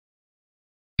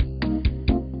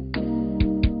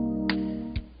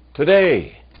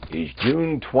Today is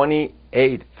June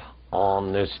 28th.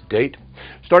 On this date,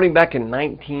 starting back in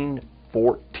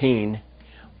 1914,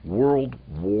 World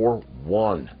War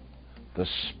I. The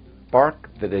spark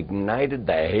that ignited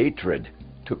the hatred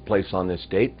took place on this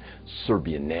date.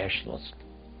 Serbian nationalists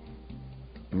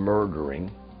murdering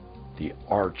the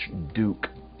Archduke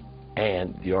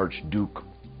and the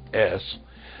Archduchess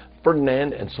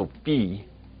Ferdinand and Sophie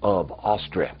of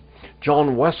Austria.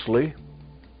 John Wesley,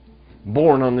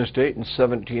 born on this date in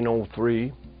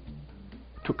 1703,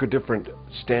 took a different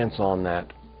stance on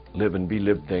that live and be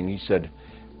lived thing. He said,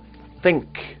 think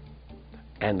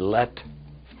and let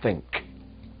think.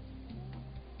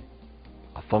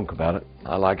 I thunk about it.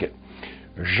 I like it.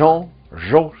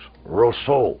 Jean-Jacques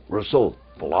Rousseau,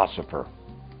 philosopher,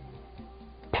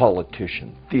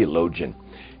 politician, theologian.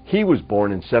 He was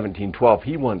born in 1712.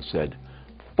 He once said,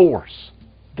 force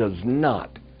does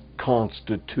not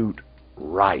constitute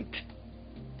right.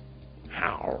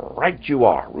 How right you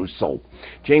are, Rousseau.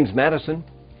 James Madison,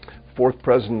 fourth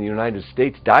president of the United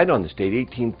States, died on this date,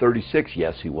 1836.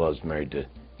 Yes, he was married to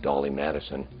Dolly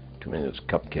Madison. Too many of those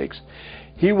cupcakes.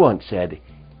 He once said,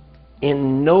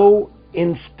 in no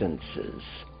instances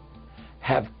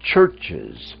have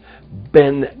churches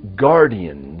been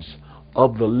guardians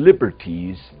of the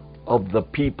liberties of the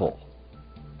people.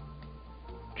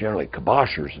 Generally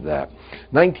kiboshers of that.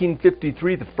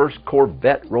 1953, the first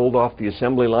Corvette rolled off the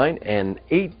assembly line, and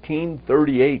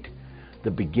 1838, the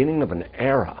beginning of an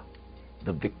era,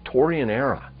 the Victorian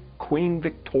era, Queen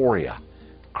Victoria,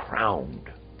 crowned.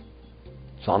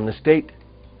 It's on this date,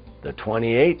 the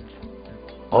 28th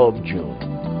of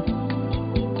June.